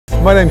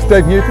My name's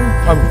Dave Newton,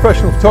 I'm a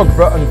professional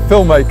photographer and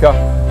filmmaker,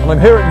 and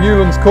I'm here at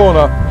Newlands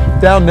Corner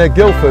down near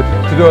Guildford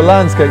to do a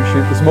landscape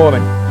shoot this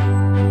morning.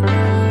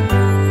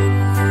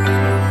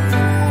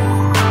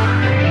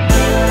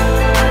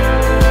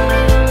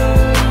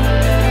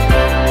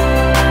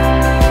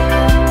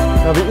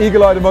 Now the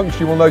eagle-eyed amongst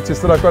you will notice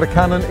that I've got a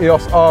Canon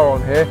EOS R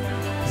on here.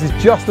 This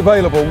is just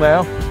available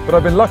now, but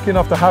I've been lucky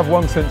enough to have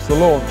one since the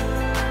launch.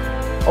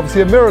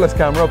 Obviously a mirrorless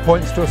camera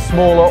points to a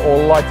smaller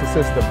or lighter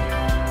system.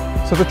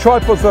 So the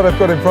tripods that I've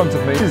got in front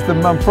of me is the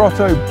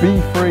Manfrotto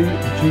Befree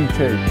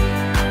GT.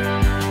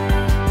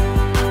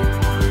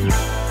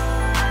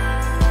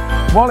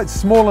 While it's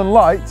small and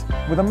light,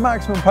 with a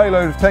maximum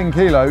payload of 10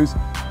 kilos,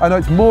 I know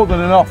it's more than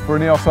enough for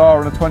an EOS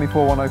R and a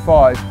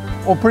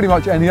 24-105, or pretty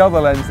much any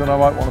other lens that I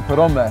might want to put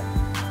on there.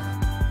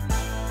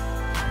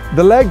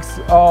 The legs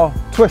are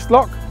twist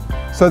lock,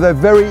 so they're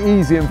very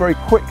easy and very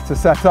quick to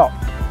set up.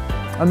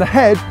 And the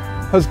head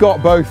has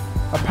got both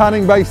a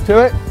panning base to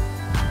it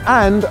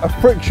and a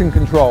friction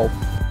control.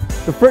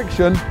 The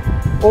friction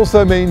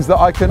also means that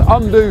I can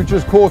undo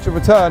just quarter of a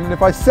turn, and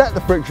if I set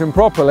the friction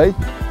properly,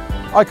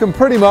 I can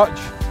pretty much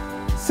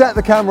set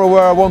the camera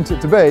where I want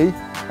it to be,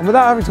 and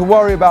without having to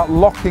worry about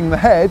locking the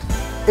head,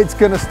 it's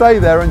going to stay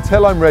there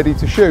until I'm ready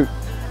to shoot,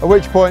 at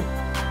which point,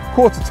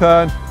 quarter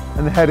turn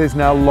and the head is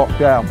now locked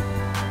down.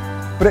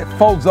 But it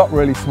folds up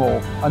really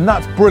small, and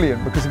that's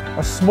brilliant because if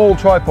a small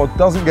tripod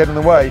doesn't get in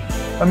the way,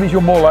 that means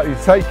you're more likely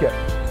to take it.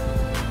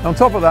 And on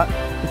top of that,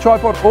 the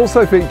tripod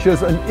also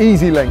features an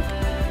easy link.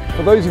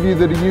 For those of you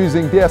that are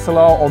using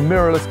DSLR or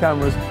mirrorless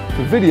cameras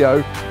for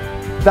video,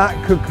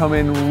 that could come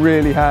in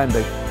really handy.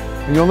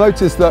 And you'll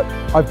notice that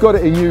I've got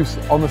it in use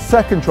on the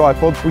second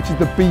tripod, which is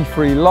the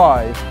Befree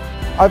Live.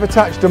 I've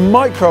attached a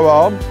micro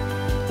arm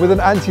with an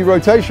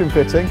anti-rotation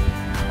fitting,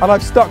 and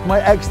I've stuck my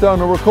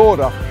external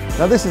recorder.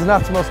 Now this is an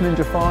Atomos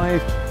Ninja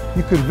 5.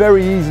 You could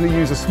very easily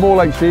use a small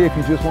HD if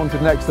you just wanted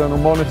an external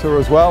monitor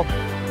as well.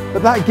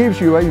 But that gives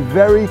you a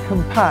very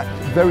compact,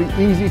 very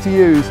easy to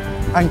use,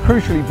 and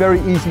crucially very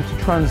easy to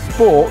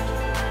transport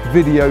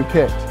video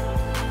kit.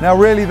 Now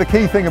really the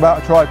key thing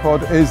about a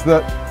tripod is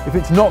that if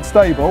it's not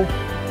stable,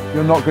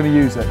 you're not going to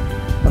use it.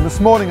 And this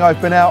morning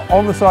I've been out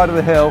on the side of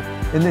the hill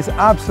in this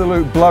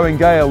absolute blowing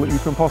gale that you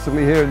can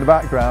possibly hear in the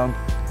background,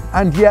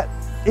 and yet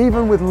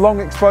even with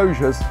long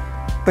exposures,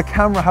 the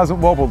camera hasn't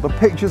wobbled, the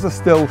pictures are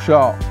still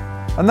sharp.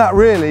 And that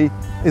really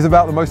is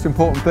about the most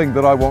important thing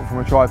that I want from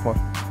a tripod.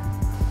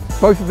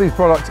 Both of these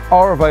products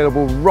are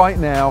available right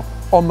now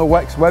on the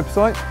WEX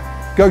website.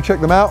 Go check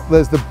them out.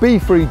 There's the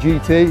Befree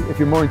GT if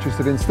you're more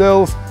interested in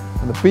stills,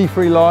 and the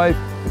Befree Live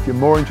if you're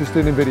more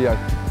interested in video.